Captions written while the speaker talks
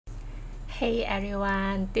Hey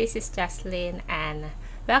everyone, this is Jesslyn and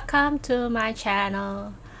welcome to my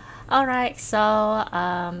channel. Alright, so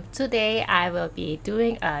today I will be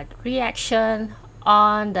doing a reaction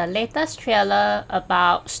on the latest trailer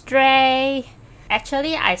about Stray.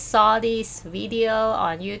 Actually, I saw this video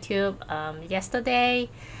on YouTube yesterday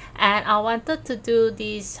and I wanted to do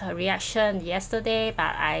this reaction yesterday,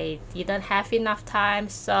 but I didn't have enough time,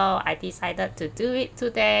 so I decided to do it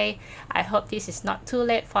today. I hope this is not too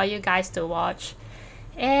late for you guys to watch.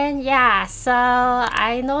 And yeah, so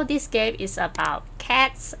I know this game is about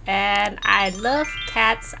cats and I love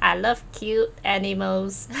cats. I love cute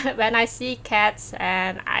animals. When I see cats,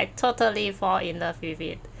 and I totally fall in love with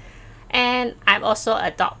it. And I'm also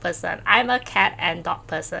a dog person. I'm a cat and dog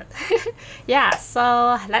person. Yeah,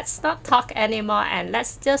 so let's not talk anymore and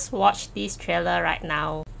let's just watch this trailer right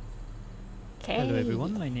now. Okay. Hello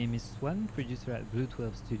everyone, my name is Swan, producer at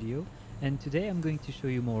BlueTwelve Studio, and today I'm going to show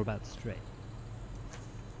you more about Stray.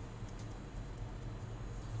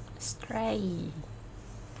 Stray.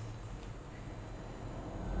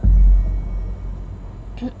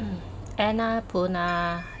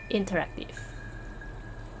 Annapurna Interactive.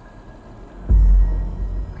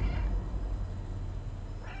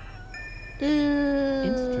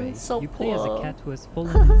 In Stray, so you play as a cat who has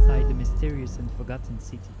fallen inside a mysterious and forgotten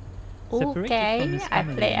city. Separated from his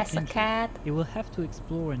family I play and as a kindred, cat. he will have to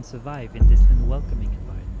explore and survive in this unwelcoming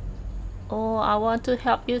environment. Oh, I want to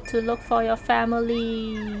help you to look for your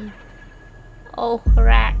family. Oh,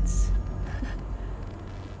 rats.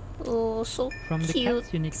 Oh, so From the cute,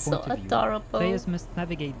 cat's unique so point of view, adorable. players must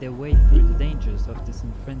navigate their way through the dangers of this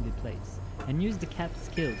unfriendly place, and use the cat's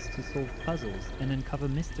skills to solve puzzles and uncover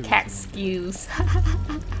mysteries. Cat skills.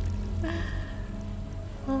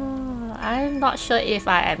 Oh, I'm not sure if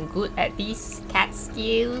I am good at these cat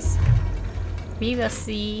skills. We will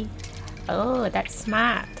see. Oh, that's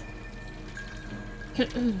smart.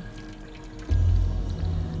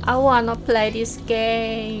 I wanna play this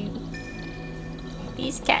game.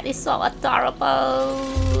 This cat is so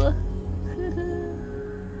adorable.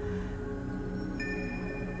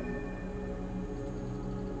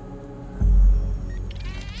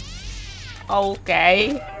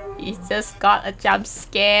 Okay, he just got a jump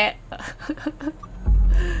scare.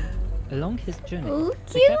 Along his journey, Oh,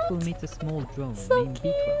 the cat will meet a small drone So named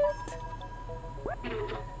cute. BlueTwelve.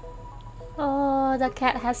 Oh, the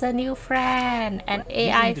cat has a new friend, an Using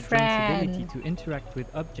AI the drone's friend. ability to interact with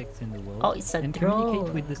objects in the world Oh, it's a and drone.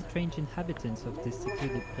 communicate with the strange inhabitants of this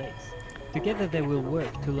secluded place. Together they will work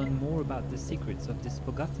to learn more about the secrets of this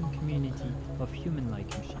forgotten community of human-like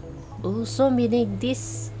machines. Oh, so meaning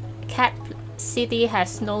this cat city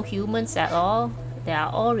has no humans at all? They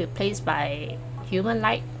are all replaced by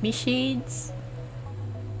human-like machines?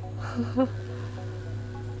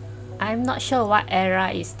 I'm not sure what era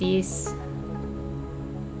is this.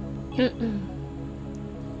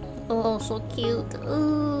 Oh, so cute.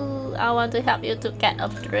 Ooh, I want to help you to get a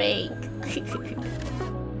drink.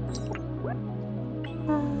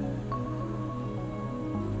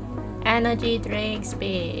 Energy drink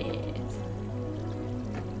speed.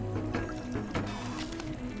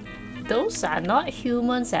 Those are not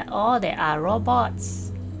humans at all, they are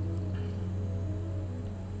robots.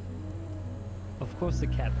 Of course, the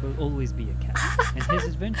cat will always be a cat, and his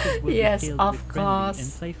adventures will Yes, be filled of with friendly and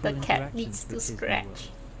course. playful The cat interactions needs to with his new scratch.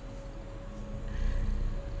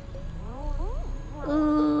 world.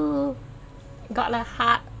 Ooh, got a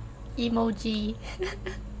heart emoji.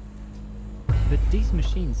 But these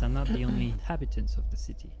machines are not the only inhabitants of the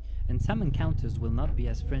city, and some encounters will not be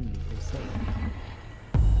as friendly or safe.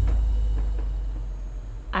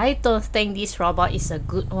 I don't think this robot is a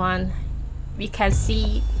good one. We can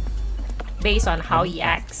see based on how he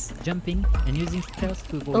acts. Jumping and using stealth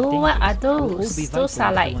to avoid Oh, what are dangers will all those? be Those vital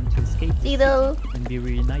are if like you want to escape the little city and be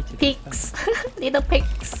reunited with pigs. family. Little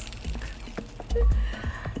pigs.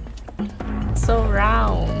 So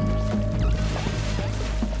round.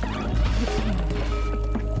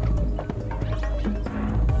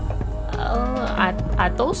 Oh, are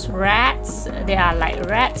those rats? They are like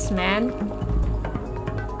rats, man.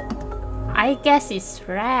 I guess it's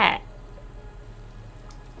rat.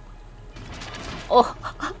 Oh,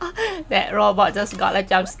 that robot just got a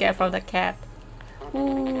jump scare from the cat.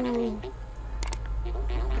 Ooh.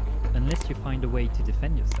 Unless you find a way to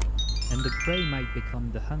defend yourself, and the prey might become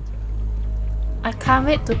the hunter. I can't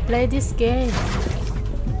wait to play this game.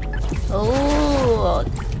 Oh,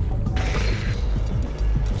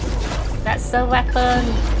 that's a weapon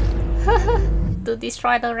to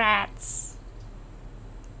destroy the rats.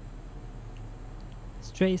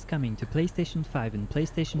 Stray is coming to PlayStation 5 and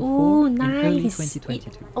PlayStation 4 Ooh, in early nice.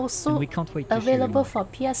 2022. Also and we can't wait to available share for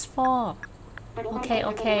PS4. Okay,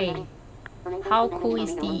 okay. How cool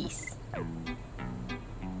is this?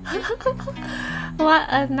 What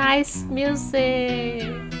a nice music!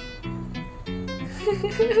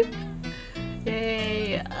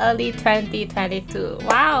 Yay! Early 2022.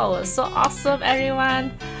 Wow, so awesome,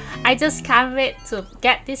 everyone! I just can't wait to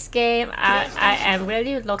get this game. I am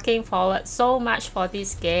really looking forward so much for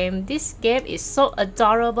this game. This game is so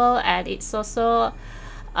adorable, and it's also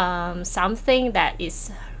something that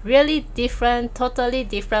is really different, totally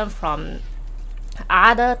different from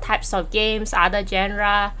other types of games, other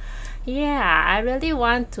genre. Yeah, I really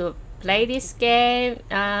want to play this game.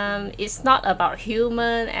 It's not about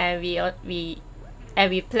human, and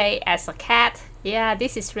we play as a cat. Yeah,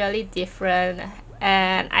 this is really different,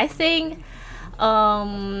 and I think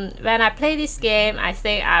when I play this game, I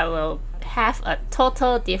think I will have a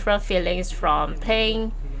total different feelings from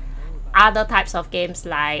playing other types of games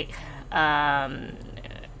like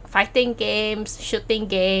fighting games, shooting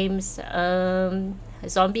games,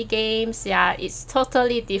 zombie games. Yeah, it's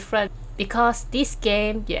totally different because this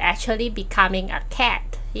game you're actually becoming a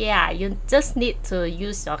cat. Yeah, you just need to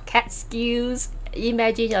use your cat skills.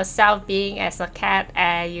 Imagine yourself being as a cat,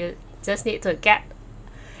 and you just need to get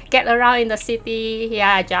around in the city.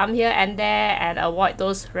 Yeah, jump here and there and avoid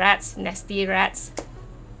those rats, nasty rats.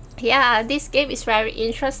 Yeah, this game is very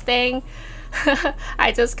interesting.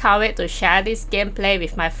 I just can't wait to share this gameplay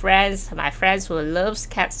with my friends who loves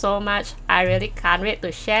cats so much. I really can't wait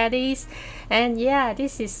to share this. And yeah,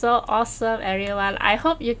 this is so awesome, everyone. I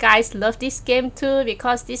hope you guys love this game too,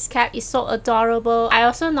 because this cat is so adorable. I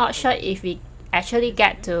also not sure if we actually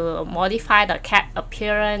get to modify the cat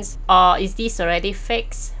appearance, or is this already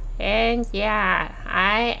fixed. And yeah,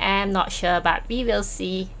 I am not sure, but we will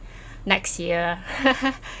see next year.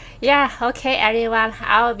 Yeah, okay, everyone,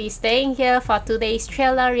 I'll be staying here for today's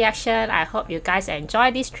trailer reaction. I hope you guys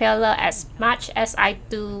enjoy this trailer as much as I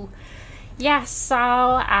do. Yeah,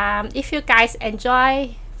 so if you guys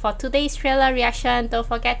enjoy for today's trailer reaction, don't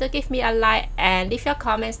forget to give me a like and leave your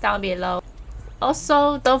comments down below.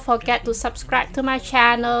 Also, don't forget to subscribe to my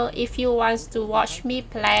channel if you want to watch me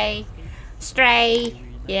play Stray.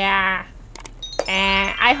 Yeah,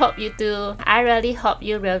 and I hope you do. I really hope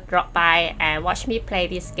you will drop by and watch me play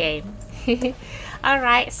this game.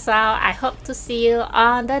 Alright, so I hope to see you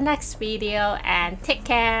on the next video, and take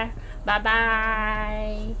care. Bye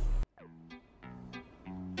bye.